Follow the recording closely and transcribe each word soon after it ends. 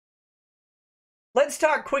Let's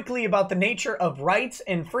talk quickly about the nature of rights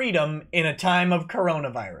and freedom in a time of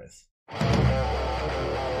coronavirus.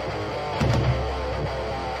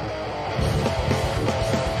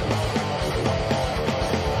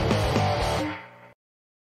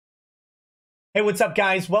 Hey, what's up,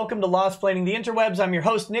 guys? Welcome to Lawsplaining the Interwebs. I'm your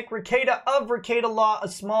host, Nick Rekieta of Rekieta Law, a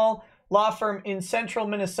small law firm in central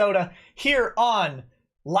Minnesota, here on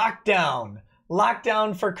lockdown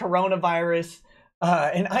for coronavirus.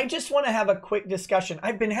 And I just want to have a quick discussion.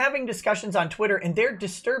 I've been having discussions on Twitter, and they're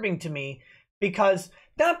disturbing to me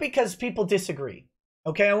not because people disagree.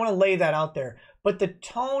 Okay, I want to lay that out there. But the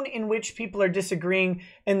tone in which people are disagreeing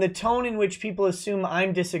and the tone in which people assume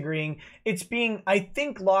I'm disagreeing, it's being, I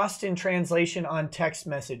think, lost in translation on text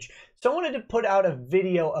message. So I wanted to put out a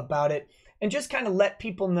video about it and just kind of let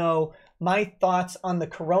people know my thoughts on the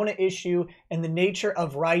corona issue and the nature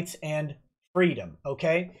of rights and freedom,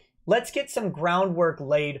 okay? Let's get some groundwork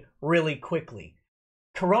laid really quickly.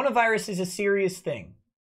 Coronavirus is a serious thing.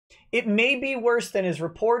 It may be worse than is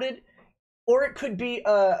reported, or it could be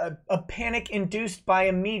a panic induced by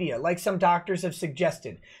a media, like some doctors have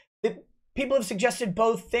suggested. People have suggested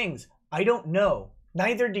both things. I don't know.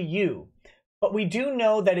 Neither do you. But we do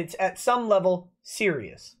know that it's at some level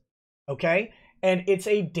serious, okay? And it's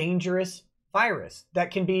a dangerous virus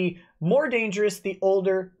that can be more dangerous the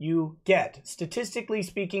older you get. Statistically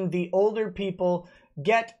speaking, the older people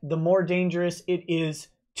get, the more dangerous it is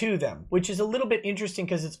to them, which is a little bit interesting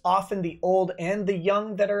because it's often the old and the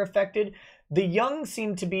young that are affected. The young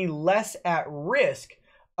seem to be less at risk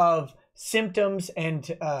of symptoms and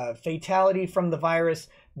fatality from the virus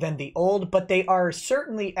than the old, but they are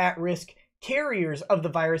certainly at risk carriers of the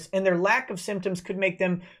virus, and their lack of symptoms could make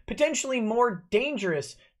them potentially more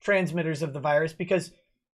dangerous transmitters of the virus, because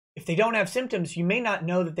if they don't have symptoms, you may not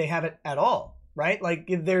know that they have it at all, right? Like,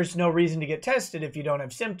 there's no reason to get tested if you don't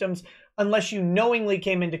have symptoms, unless you knowingly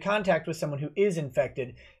came into contact with someone who is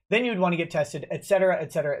infected. Then you'd want to get tested, etc.,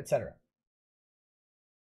 etc., etc.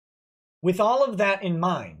 With all of that in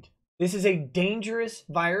mind, this is a dangerous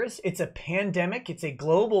virus. It's a pandemic. It's a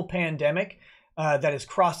global pandemic that is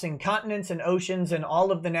crossing continents and oceans and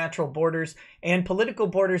all of the natural borders and political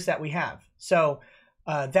borders that we have. So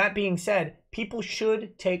that being said, people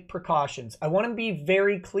should take precautions. I want to be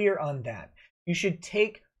very clear on that. You should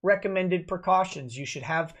take recommended precautions. You should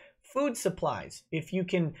have food supplies if you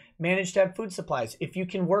can manage to have food supplies. If you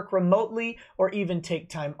can work remotely or even take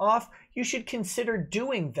time off, you should consider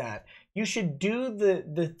doing that. You should do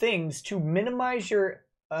the things to minimize your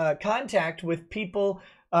contact with people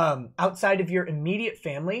outside of your immediate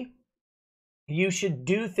family. You should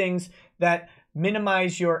do things that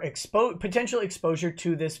minimize your potential exposure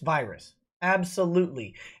to this virus.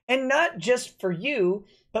 Absolutely. And not just for you,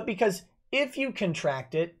 but because if you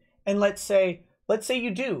contract it, and let's say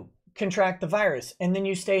you do contract the virus and then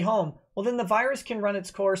you stay home, well, then the virus can run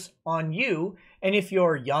its course on you. And if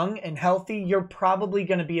you're young and healthy, you're probably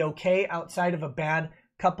going to be okay outside of a bad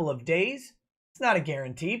couple of days. It's not a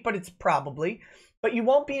guarantee, but it's probably. But you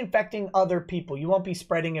won't be infecting other people. You won't be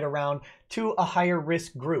spreading it around to a higher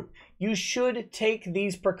risk group. You should take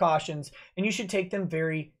these precautions, and you should take them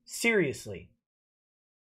very seriously.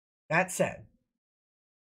 That said,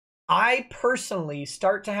 I personally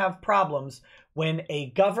start to have problems when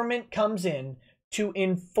a government comes in to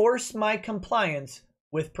enforce my compliance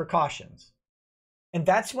with precautions. And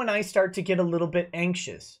that's when I start to get a little bit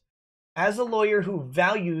anxious. As a lawyer who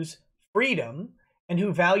values freedom and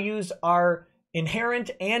who values our inherent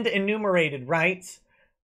and enumerated rights,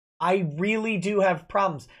 I really do have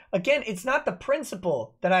problems. Again, it's not the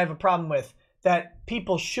principle that I have a problem with, that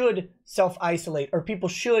people should self-isolate or people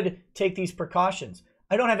should take these precautions.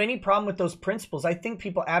 I don't have any problem with those principles. I think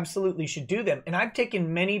people absolutely should do them. And I've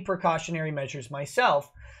taken many precautionary measures myself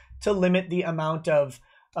to limit the amount of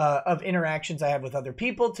interactions I have with other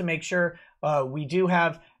people, to make sure we do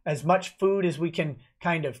have as much food as we can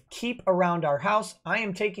kind of keep around our house. I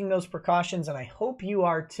am taking those precautions, and I hope you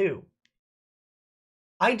are too.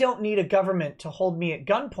 I don't need a government to hold me at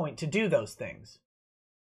gunpoint to do those things.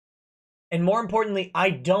 And more importantly, I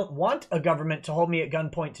don't want a government to hold me at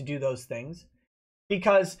gunpoint to do those things.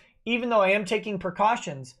 Because even though I am taking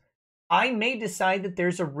precautions, I may decide that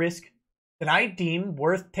there's a risk that I deem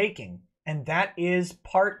worth taking. And that is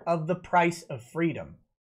part of the price of freedom.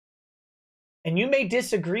 And you may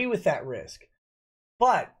disagree with that risk.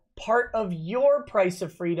 But part of your price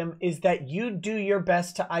of freedom is that you do your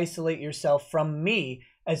best to isolate yourself from me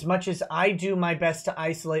as much as I do my best to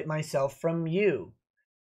isolate myself from you.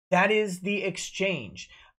 That is the exchange.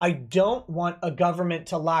 I don't want a government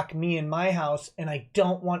to lock me in my house, and I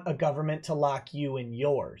don't want a government to lock you in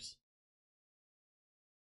yours.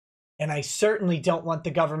 And I certainly don't want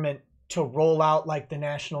the government to roll out like the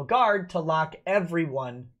National Guard to lock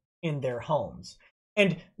everyone in their homes.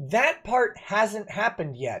 And that part hasn't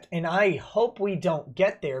happened yet. And I hope we don't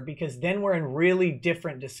get there, because then we're in really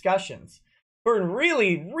different discussions. We're in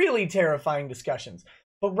really, really terrifying discussions.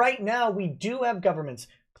 But right now, we do have governments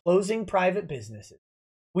closing private businesses.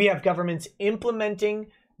 We have governments implementing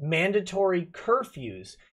mandatory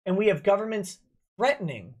curfews. And we have governments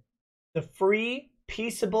threatening the free,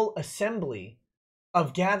 peaceable assembly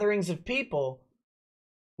of gatherings of people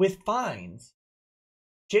with fines,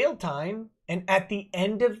 jail time, and at the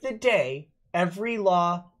end of the day, every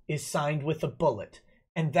law is signed with a bullet.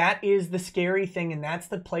 And that is the scary thing, and that's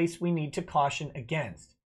the place we need to caution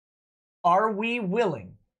against. Are we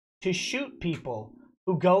willing to shoot people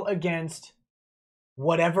who go against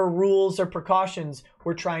whatever rules or precautions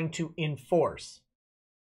we're trying to enforce?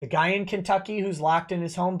 The guy in Kentucky who's locked in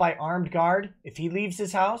his home by armed guard, if he leaves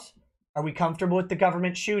his house, are we comfortable with the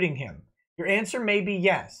government shooting him? Your answer may be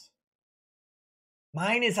yes.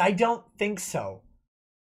 Mine is I don't think so.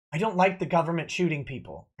 I don't like the government shooting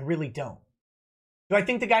people. I really don't. Do I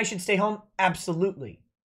think the guy should stay home? Absolutely.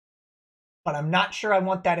 But I'm not sure I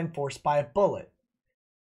want that enforced by a bullet.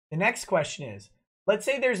 The next question is, let's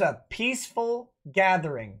say there's a peaceful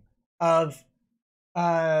gathering of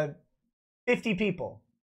 50 people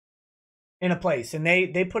in a place, and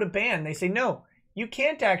they put a ban. They say, no, you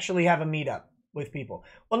can't actually have a meetup with people.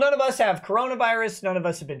 Well, none of us have coronavirus. None of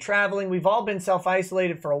us have been traveling. We've all been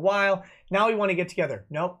self-isolated for a while. Now we want to get together.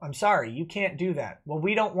 Nope, I'm sorry, you can't do that. Well,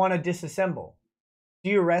 we don't want to disassemble. Do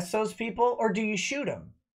you arrest those people or do you shoot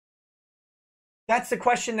them? That's the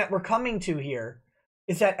question that we're coming to here,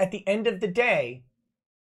 is that at the end of the day,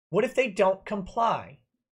 what if they don't comply?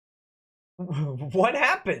 What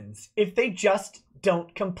happens if they just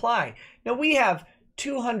don't comply? Now, we have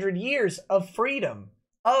 200 years of freedom,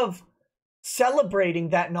 of celebrating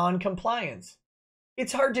that non-compliance.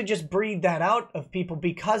 It's hard to just breathe that out of people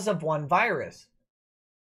because of one virus.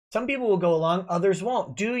 Some people will go along, others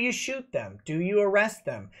won't. Do you shoot them? Do you arrest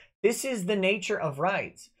them? This is the nature of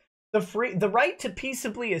rights. The right to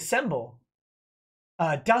peaceably assemble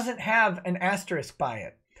doesn't have an asterisk by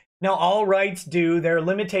it. Now, all rights do. There are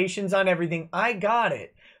limitations on everything. I got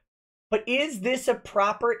it. But is this a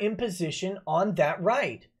proper imposition on that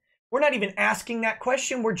right? We're not even asking that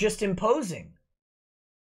question. We're just imposing.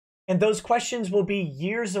 And those questions will be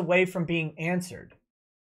years away from being answered.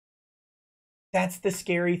 That's the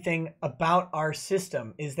scary thing about our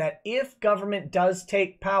system, is that if government does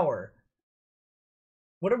take power,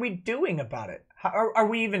 what are we doing about it? Are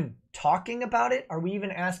we even talking about it? Are we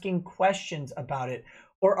even asking questions about it?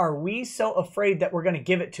 Or are we so afraid that we're going to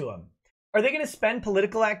give it to them? Are they going to suspend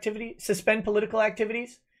political activities?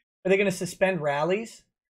 Are they going to suspend rallies?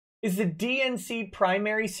 Is the DNC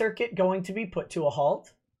primary circuit going to be put to a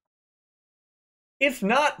halt? If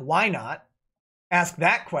not, why not? Ask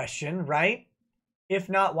that question, right? If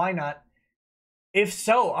not, why not? If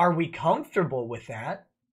so, are we comfortable with that?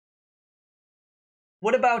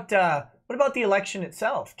 What about the election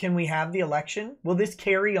itself? Can we have the election? Will this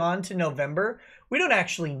carry on to November? We don't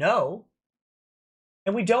actually know.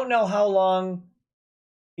 And we don't know how long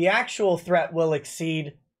the actual threat will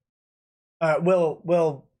exceed,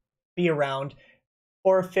 will be around,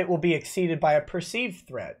 or if it will be exceeded by a perceived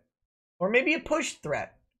threat, or maybe a push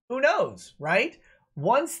threat. Who knows, right?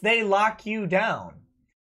 Once they lock you down,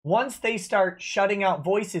 once they start shutting out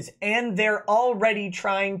voices, and they're already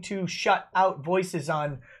trying to shut out voices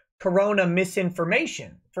on corona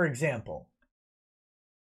misinformation, for example.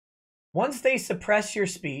 Once they suppress your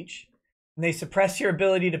speech, and they suppress your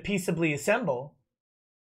ability to peaceably assemble,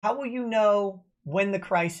 how will you know when the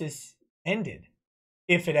crisis ended,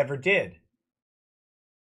 if it ever did?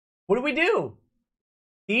 What do we do?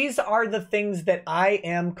 These are the things that I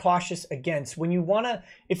am cautious against.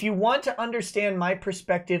 If you want to understand my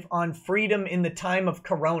perspective on freedom in the time of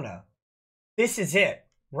corona, this is it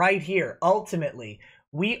right here. Ultimately,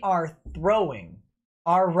 we are throwing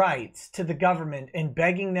our rights to the government and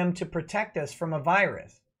begging them to protect us from a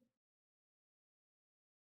virus.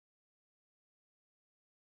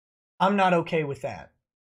 I'm not okay with that.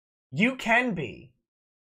 You can be.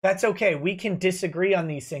 That's okay. We can disagree on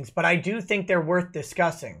these things, but I do think they're worth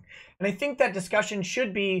discussing. And I think that discussion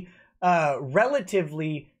should be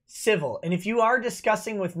relatively civil. And if you are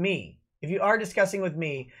discussing with me,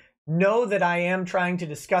 know that I am trying to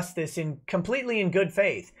discuss this completely in good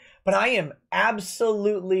faith. But I am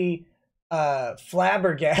absolutely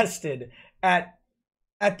flabbergasted at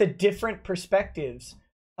the different perspectives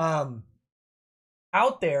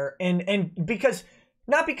out there, and because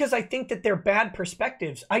Not because I think that they're bad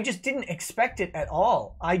perspectives. I just didn't expect it at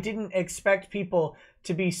all. I didn't expect people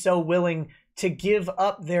to be so willing to give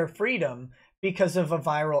up their freedom because of a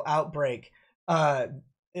viral outbreak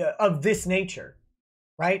of this nature,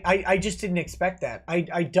 right? I just didn't expect that.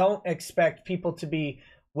 I don't expect people to be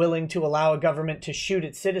willing to allow a government to shoot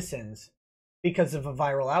its citizens because of a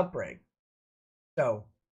viral outbreak. So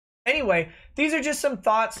anyway, these are just some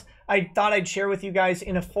thoughts I thought I'd share with you guys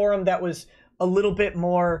in a forum that was a little bit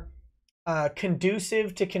more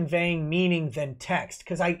conducive to conveying meaning than text,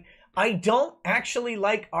 because I don't actually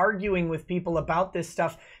like arguing with people about this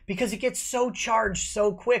stuff because it gets so charged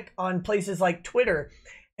so quick on places like Twitter,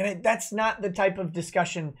 and that's not the type of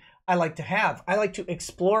discussion I like to have. I like to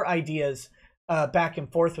explore ideas back and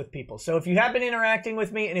forth with people. So if you have been interacting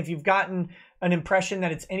with me and if you've gotten an impression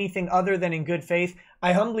that it's anything other than in good faith,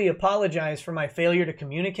 I humbly apologize for my failure to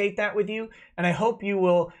communicate that with you, and I hope you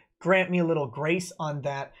will grant me a little grace on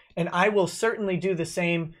that, and I will certainly do the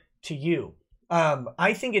same to you.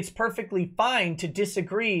 I think it's perfectly fine to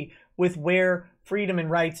disagree with where freedom and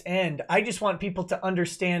rights end. I just want people to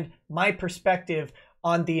understand my perspective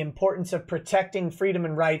on the importance of protecting freedom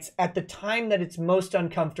and rights at the time that it's most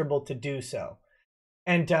uncomfortable to do so.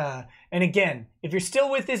 And again, if you're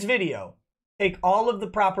still with this video, take all of the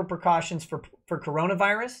proper precautions for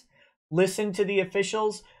coronavirus. Listen to the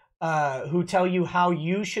officials who tell you how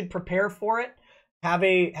you should prepare for it. Have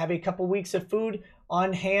a couple weeks of food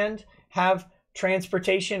on hand. Have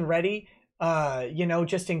transportation ready,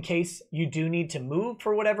 just in case you do need to move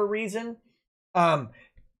for whatever reason.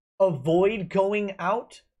 Avoid going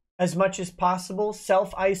out as much as possible.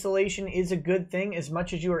 Self-isolation is a good thing as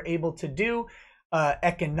much as you are able to do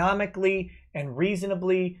economically and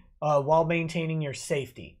reasonably while maintaining your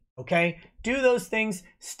safety. Okay? Do those things.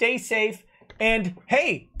 Stay safe. And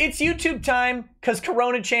hey, it's YouTube time because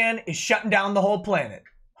Corona-chan is shutting down the whole planet.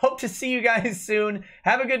 Hope to see you guys soon.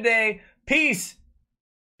 Have a good day. Peace.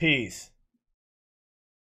 Peace.